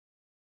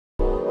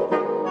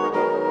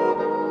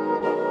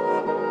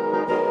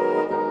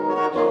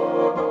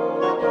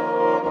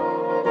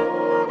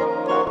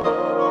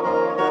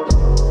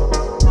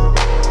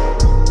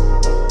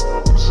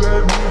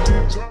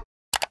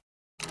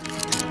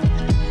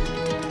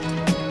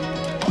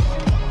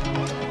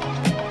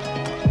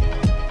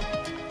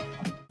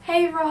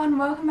everyone,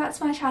 welcome back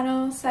to my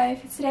channel. So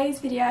for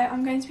today's video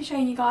I'm going to be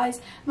showing you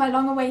guys my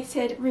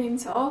long-awaited room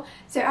tour.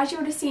 So as you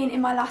would have seen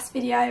in my last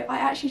video, I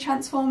actually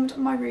transformed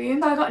my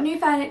room. So I got new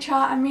furniture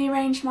and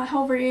rearranged my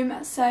whole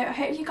room, so I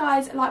hope you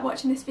guys like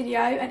watching this video,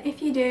 and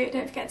if you do,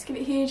 don't forget to give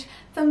it a huge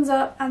thumbs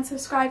up and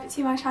subscribe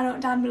to my channel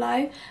down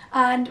below.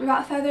 And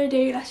without further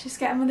ado, let's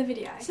just get on with the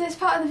video. So this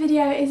part of the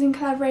video is in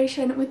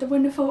collaboration with the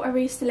wonderful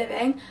Arista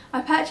Living.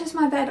 I purchased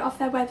my bed off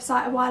their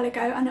website a while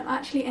ago and I'm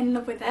actually in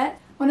love with it.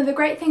 One of the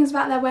great things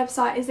about their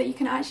website is that you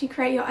can actually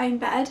create your own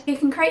bed. You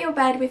can create your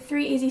bed with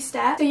 3 easy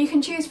steps. So you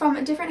can choose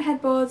from different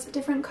headboards,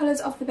 different colours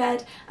of the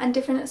bed and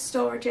different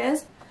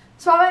storages.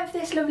 So I went for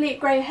this lovely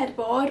grey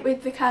headboard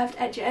with the curved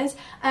edges.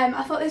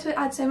 I thought this would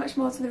add so much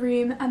more to the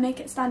room and make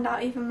it stand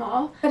out even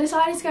more. I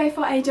decided to go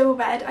for a double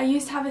bed. I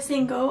used to have a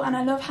single and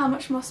I love how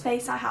much more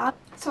space I have.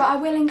 So I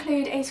will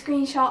include a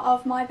screenshot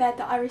of my bed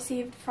that I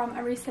received from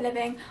Arista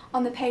Living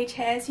on the page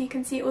here, so you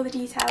can see all the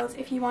details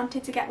if you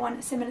wanted to get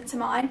one similar to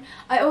mine.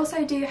 I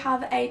also do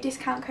have a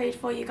discount code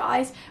for you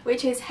guys,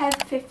 which is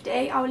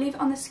heath50. I will leave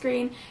it on the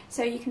screen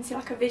so you can see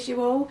like a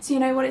visual, so you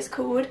know what it's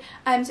called.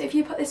 So if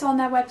you put this on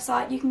their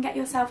website, you can get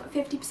yourself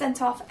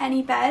 50% off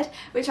any bed,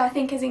 which I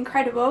think is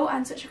incredible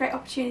and such a great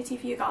opportunity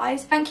for you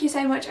guys. Thank you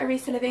so much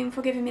Arista Living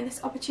for giving me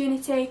this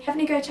opportunity.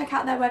 Definitely go check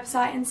out their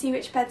website and see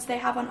which beds they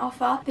have on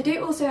offer. They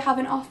do also have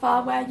an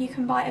offer where you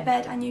can buy a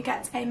bed and you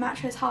get a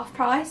mattress half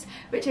price,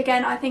 which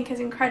again I think is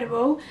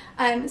incredible.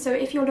 So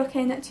if you're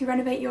looking to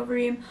renovate your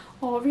room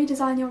or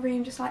redesign your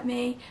room just like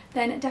me,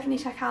 then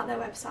definitely check out their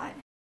website.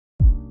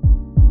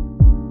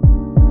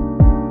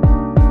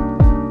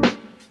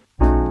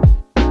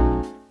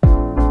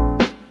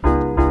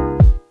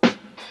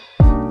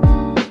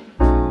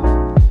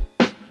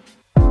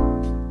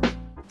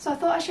 So I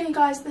thought I'd show you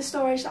guys the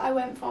storage that I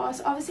went for.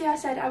 So obviously I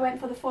said I went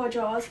for the 4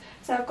 drawers,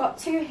 so I've got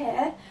 2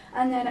 here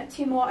and then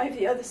 2 more over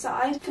the other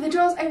side. For the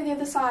drawers over the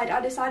other side,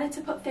 I decided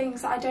to put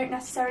things that I don't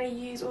necessarily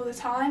use all the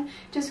time,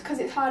 just because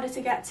it's harder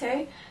to get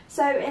to.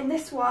 So in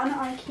this one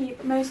I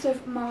keep most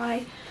of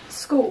my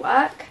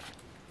schoolwork.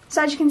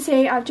 So as you can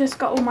see, I've just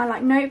got all my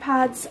like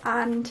notepads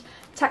and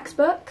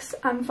textbooks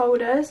and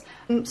folders,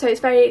 so it's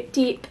very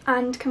deep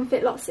and can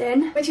fit lots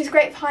in, which is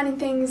great for hiding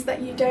things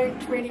that you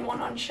don't really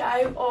want on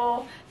show,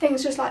 or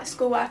things just like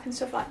schoolwork and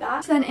stuff like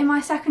that. So then in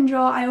my second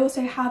drawer I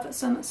also have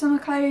some summer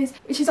clothes,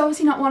 which is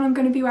obviously not one I'm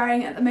going to be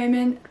wearing at the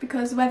moment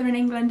because the weather in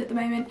England at the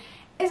moment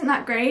isn't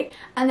that great.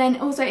 And then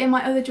also in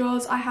my other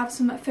drawers I have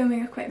some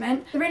filming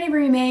equipment. They're really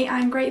roomy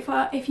and great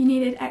for if you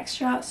needed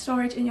extra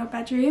storage in your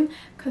bedroom,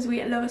 because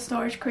we love a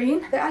storage queen.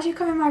 So as you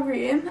come in my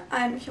room,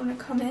 if you want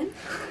to come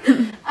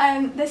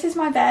in, this is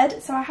my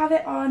bed. So I have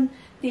it on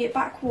the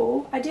back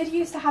wall. I did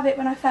used to have it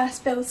when I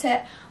first built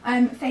it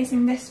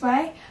facing this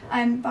way,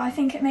 but I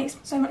think it makes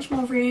so much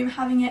more room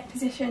having it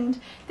positioned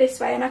this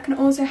way, and I can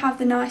also have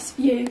the nice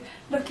view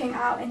looking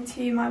out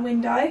into my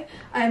window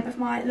of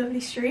my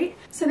lovely street.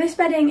 So this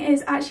bedding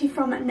is actually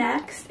from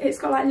Next. It's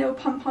got like little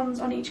pom-poms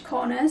on each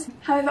corners.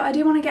 However, I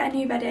do want to get a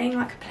new bedding,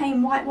 like a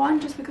plain white one,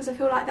 just because I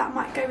feel like that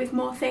might go with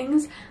more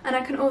things, and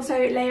I can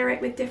also layer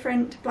it with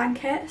different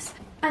blankets.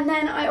 And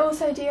then I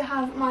also do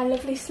have my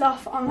lovely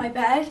sloth on my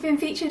bed. He's been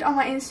featured on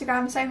my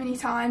Instagram so many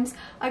times.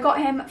 I got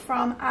him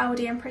from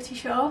Aldi, I'm pretty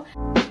sure.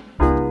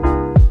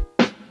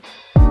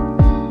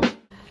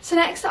 So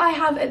next I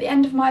have at the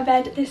end of my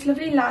bed this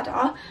lovely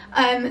ladder.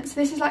 So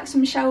this is like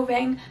some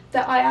shelving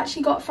that I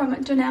actually got from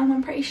Dunelm,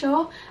 I'm pretty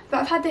sure. But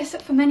I've had this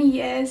for many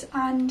years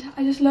and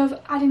I just love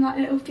adding like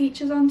little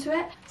features onto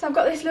it. So I've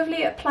got this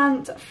lovely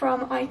plant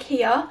from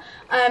IKEA.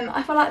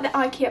 I feel like the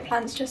IKEA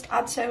plants just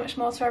add so much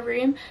more to a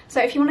room.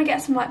 So if you want to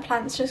get some like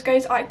plants, just go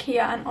to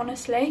IKEA, and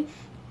honestly,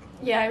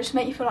 yeah, it will just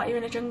make you feel like you're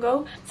in a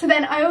jungle. So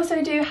then I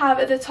also do have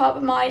at the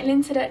top my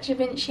Linda Da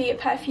Vinci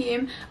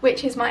perfume,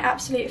 which is my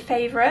absolute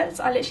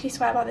favourite. I literally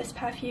swear by this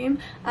perfume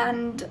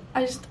and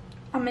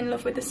I'm in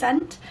love with the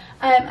scent.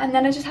 And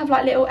then I just have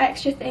like little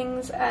extra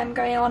things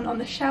going on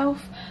the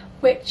shelf,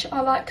 which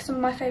are like some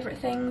of my favourite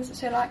things.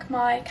 So like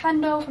my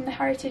candle from the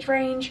Heritage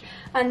range,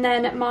 and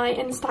then my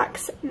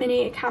Instax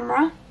mini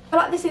camera. I feel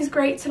like this is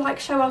great to like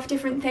show off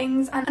different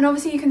things, and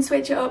obviously you can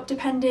switch it up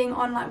depending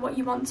on like what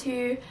you want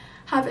to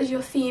have as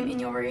your theme in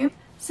your room.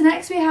 So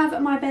next we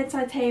have my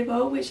bedside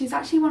table, which is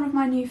actually one of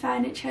my new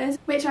furnitures,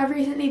 which I've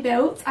recently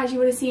built, as you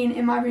would have seen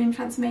in my room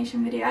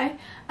transformation video.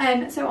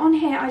 So on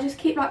here I just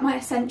keep like my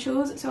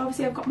essentials. So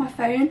obviously I've got my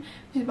phone,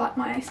 which is like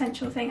my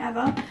essential thing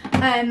ever,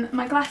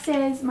 my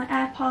glasses, my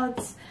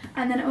AirPods,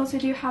 and then I also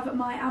do have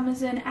my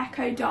Amazon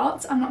Echo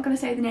Dot. I'm not going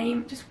to say the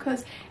name just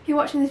because if you're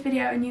watching this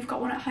video and you've got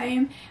one at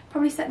home,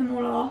 probably set them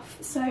all off,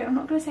 so I'm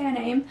not going to say a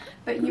name,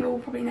 but you all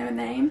probably know a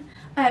name.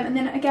 And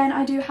then again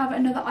I do have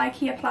another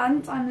IKEA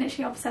plant. I'm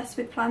literally obsessed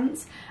with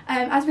plants.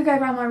 As we go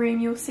around my room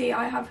you'll see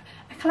I have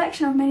a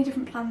collection of many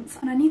different plants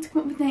and I need to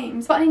come up with names. If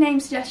you've got any name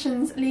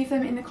suggestions, leave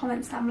them in the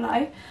comments down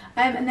below.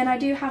 And then I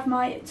do have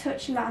my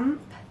touch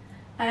lamp,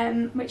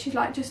 which is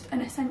like just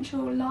an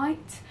essential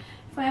light.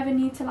 If I ever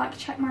need to like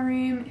check my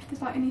room, if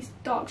there's like any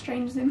dark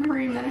strangers in my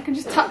room, then I can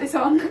just tap this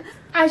on,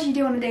 as you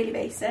do on a daily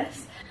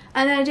basis.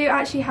 And then I do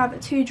actually have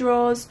 2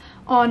 drawers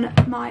on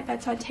my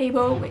bedside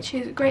table, which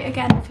is great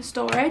again for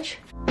storage.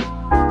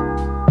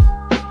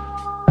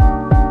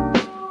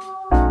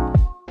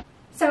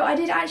 So I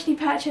did actually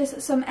purchase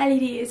some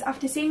LEDs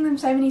after seeing them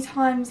so many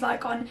times,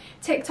 like on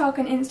TikTok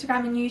and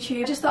Instagram and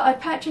YouTube. I just thought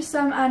I'd purchase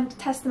some and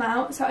test them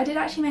out. So I did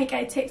actually make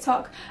a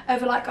TikTok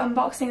over like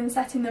unboxing and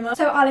setting them up.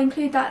 So I'll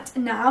include that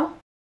now.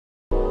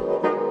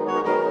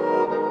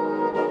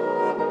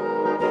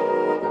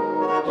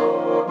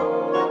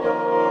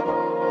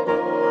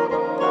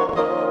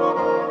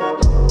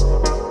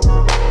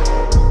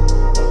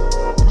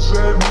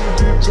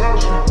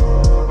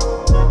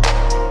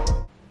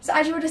 So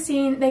as you would have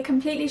seen, they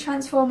completely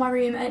transform my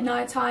room at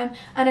night time,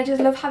 and I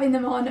just love having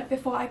them on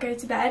before I go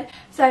to bed.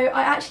 So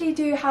I actually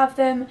do have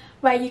them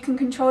where you can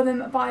control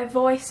them by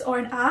voice or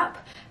an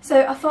app.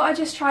 So I thought I'd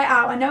just try it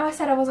out. I know I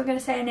said I wasn't going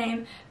to say a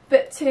name,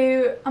 but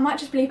I might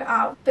just bleep it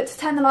out. But to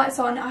turn the lights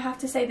on, I have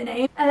to say the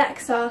name.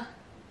 Alexa,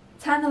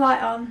 turn the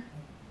light on.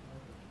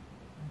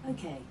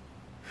 Okay.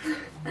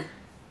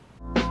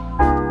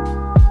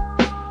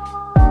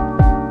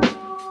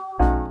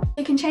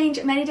 You can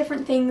change many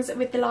different things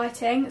with the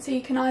lighting, so you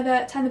can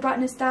either turn the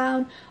brightness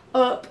down,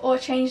 up, or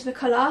change the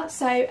colour.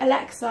 So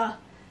Alexa,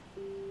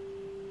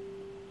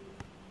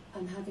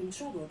 I'm having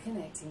trouble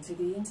connecting to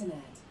the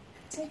internet.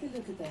 Take a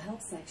look at the help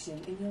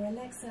section in your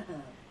Alexa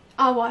app.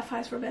 our Wi-Fi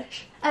is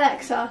rubbish.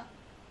 Alexa,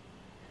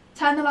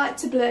 turn the light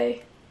to blue.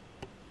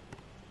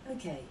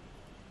 Okay.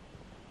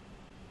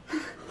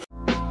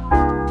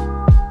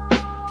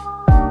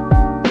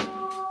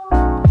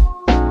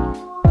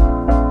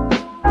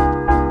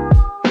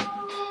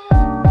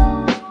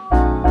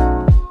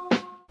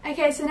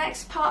 Okay, so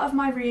next part of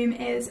my room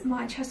is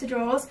my chest of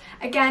drawers.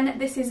 Again,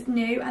 this is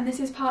new and this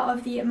is part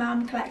of the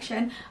Malm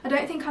collection. I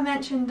don't think I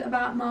mentioned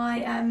about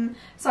my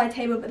side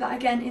table, but that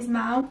again is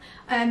Malm.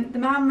 The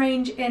Malm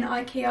range in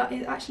IKEA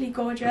is actually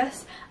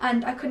gorgeous,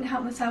 and I couldn't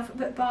help myself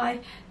but buy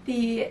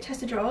the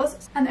chest of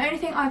drawers. And the only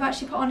thing I've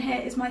actually put on here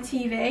is my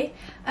TV.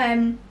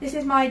 This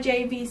is my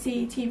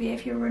JVC TV,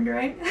 if you're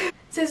wondering.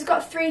 So it's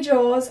got 3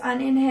 drawers,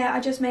 and in here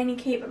I just mainly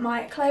keep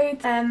my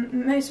clothes,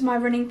 most of my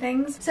running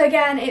things. So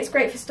again, it's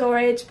great for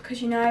storage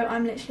because, you know,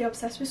 I'm literally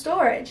obsessed with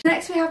storage.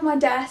 Next we have my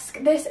desk.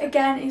 This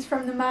again is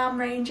from the Malm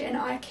range in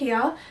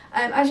IKEA.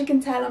 As you can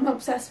tell, I'm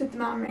obsessed with the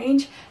Malm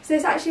range. So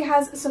this actually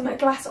has some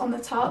glass on the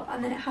top,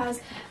 and then it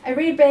has a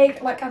really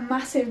big, like a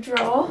massive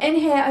drawer. In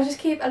here I just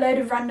keep a load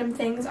of random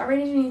things. I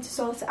really do need to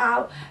sort it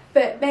out,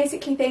 but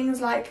basically things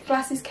like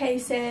glasses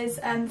cases,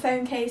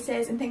 phone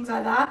cases and things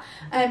like that.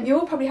 You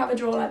all probably have a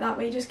drawer like that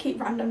where you just keep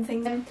random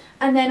things in.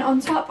 And then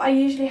on top I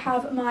usually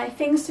have my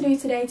things to do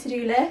today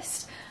to-do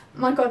list.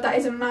 My god, that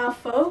is a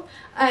mouthful.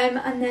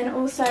 And then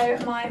also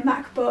my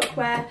MacBook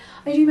where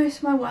I do most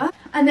of my work.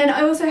 And then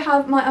I also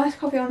have my iced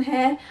coffee on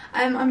here.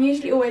 I'm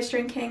usually always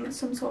drinking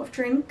some sort of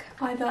drink,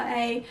 either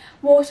a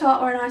water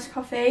or an iced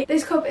coffee.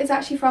 This cup is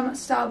actually from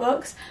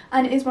Starbucks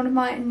and it is one of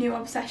my new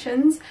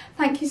obsessions.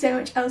 Thank you so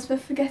much,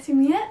 Elspeth, for getting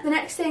me it. The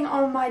next thing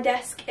on my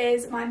desk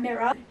is my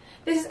mirror.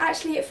 This is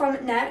actually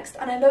from Next,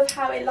 and I love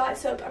how it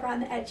lights up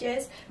around the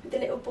edges with the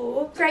little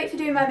bulb. Great for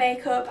doing my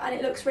makeup, and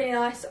it looks really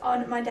nice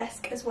on my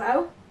desk as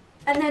well.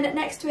 And then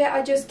next to it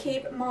I just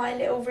keep my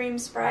little room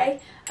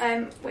spray,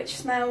 which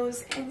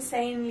smells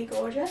insanely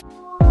gorgeous.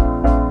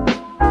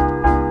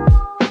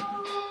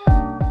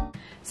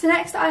 So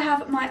next I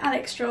have my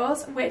Alex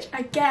drawers, which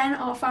again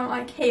are from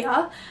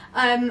IKEA.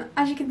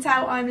 As you can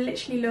tell, I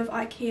literally love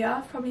IKEA.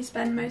 I've probably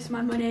spent most of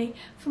my money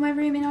for my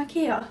room in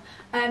IKEA.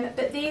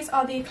 But these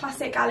are the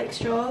classic Alex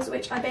drawers,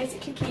 which I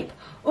basically keep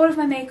all of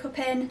my makeup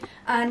in,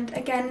 and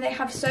again they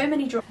have so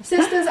many drawers.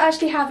 Sisters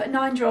actually have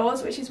 9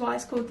 drawers, which is why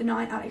it's called the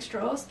 9 Alex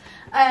drawers.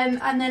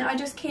 And then I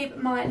just keep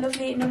my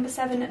lovely number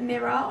 7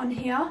 mirror on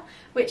here,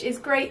 which is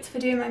great for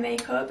doing my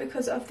makeup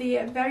because of the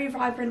very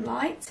vibrant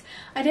light.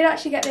 I did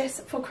actually get this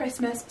for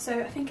Christmas, so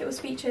I think it was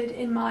featured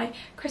in my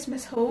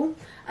Christmas haul.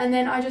 And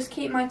then I just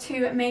keep my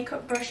 2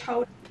 makeup brush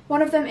holders.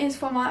 One of them is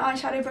for my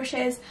eyeshadow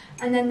brushes,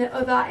 and then the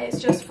other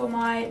is just for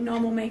my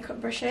normal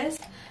makeup brushes.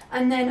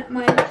 And then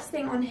my last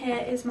thing on here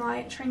is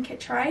my trinket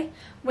tray,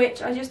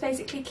 which I just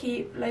basically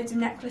keep loads of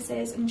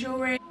necklaces and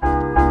jewellery.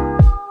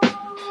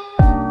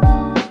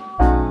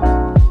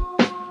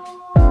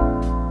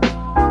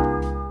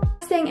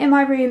 In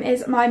my room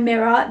is my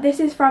mirror. This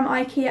is from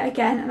IKEA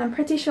again, and I'm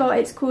pretty sure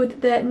it's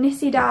called the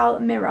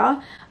Nissidal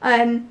mirror.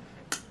 I'm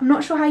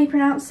not sure how you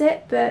pronounce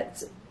it,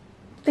 but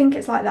I think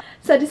it's like that.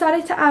 So I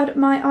decided to add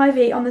my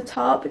ivy on the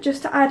top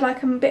just to add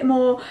like a bit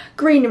more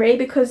greenery,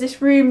 because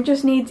this room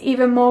just needs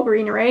even more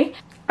greenery.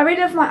 I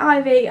really love my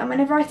ivy, and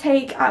whenever I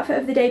take outfit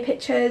of the day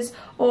pictures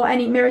or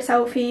any mirror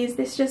selfies,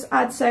 this just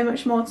adds so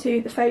much more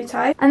to the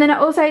photo. And then I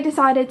also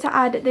decided to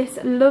add this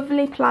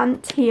lovely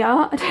plant here.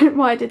 I don't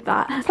know why I did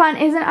that. This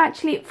plant isn't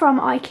actually from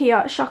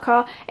IKEA,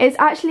 shocker. It's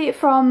actually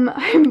from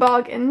Home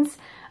Bargains.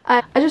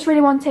 I just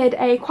really wanted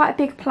quite a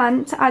big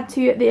plant to add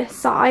to this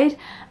side,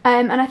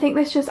 and I think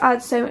this just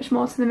adds so much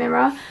more to the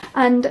mirror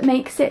and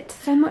makes it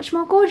so much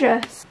more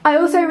gorgeous. I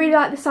also really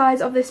like the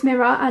size of this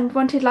mirror and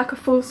wanted like a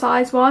full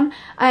size one,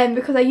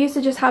 because I used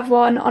to just have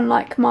one on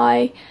like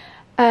my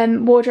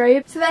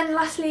wardrobe. So then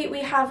lastly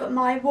we have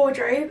my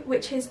wardrobe,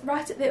 which is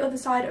right at the other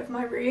side of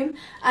my room,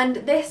 and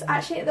this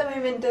actually at the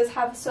moment does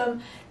have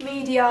some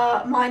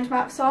media mind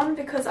maps on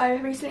because I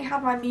recently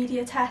had my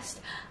media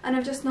test and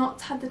I've just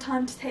not had the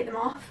time to take them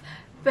off,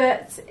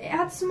 but it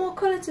adds some more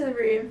colour to the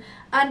room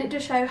and it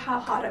does show how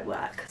hard I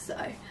work.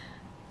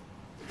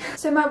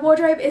 So my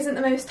wardrobe isn't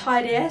the most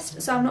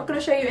tidiest, so I'm not going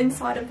to show you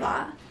inside of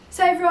that.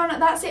 So everyone,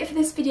 that's it for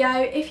this video.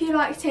 If you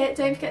liked it,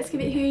 don't forget to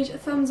give it a huge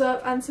thumbs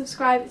up and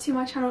subscribe to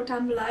my channel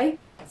down below.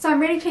 So I'm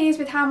really pleased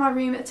with how my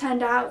room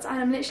turned out and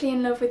I'm literally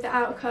in love with the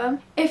outcome.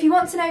 If you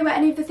want to know where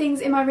any of the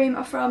things in my room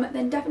are from,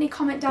 then definitely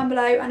comment down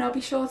below and I'll be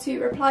sure to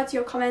reply to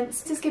your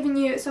comments. Just giving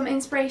you some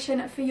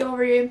inspiration for your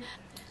room,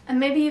 and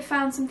maybe you've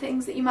found some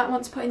things that you might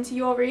want to put into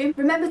your room.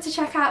 Remember to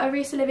check out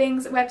Arista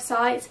Living's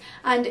website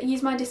and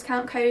use my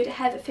discount code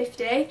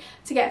heath50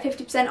 to get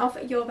 50% off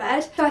your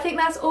bed. So I think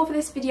that's all for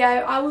this video.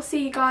 I will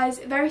see you guys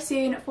very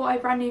soon for a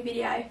brand new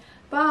video.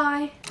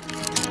 Bye!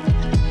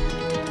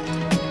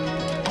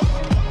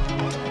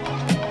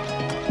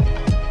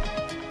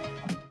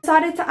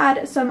 Decided to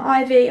add some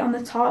ivy on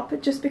the top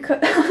just because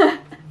I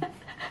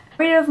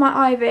really love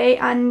my ivy,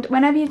 and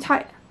whenever you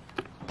type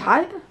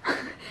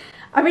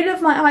I really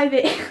love my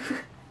ivy.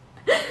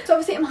 So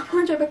obviously in my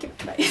wardrobe I keep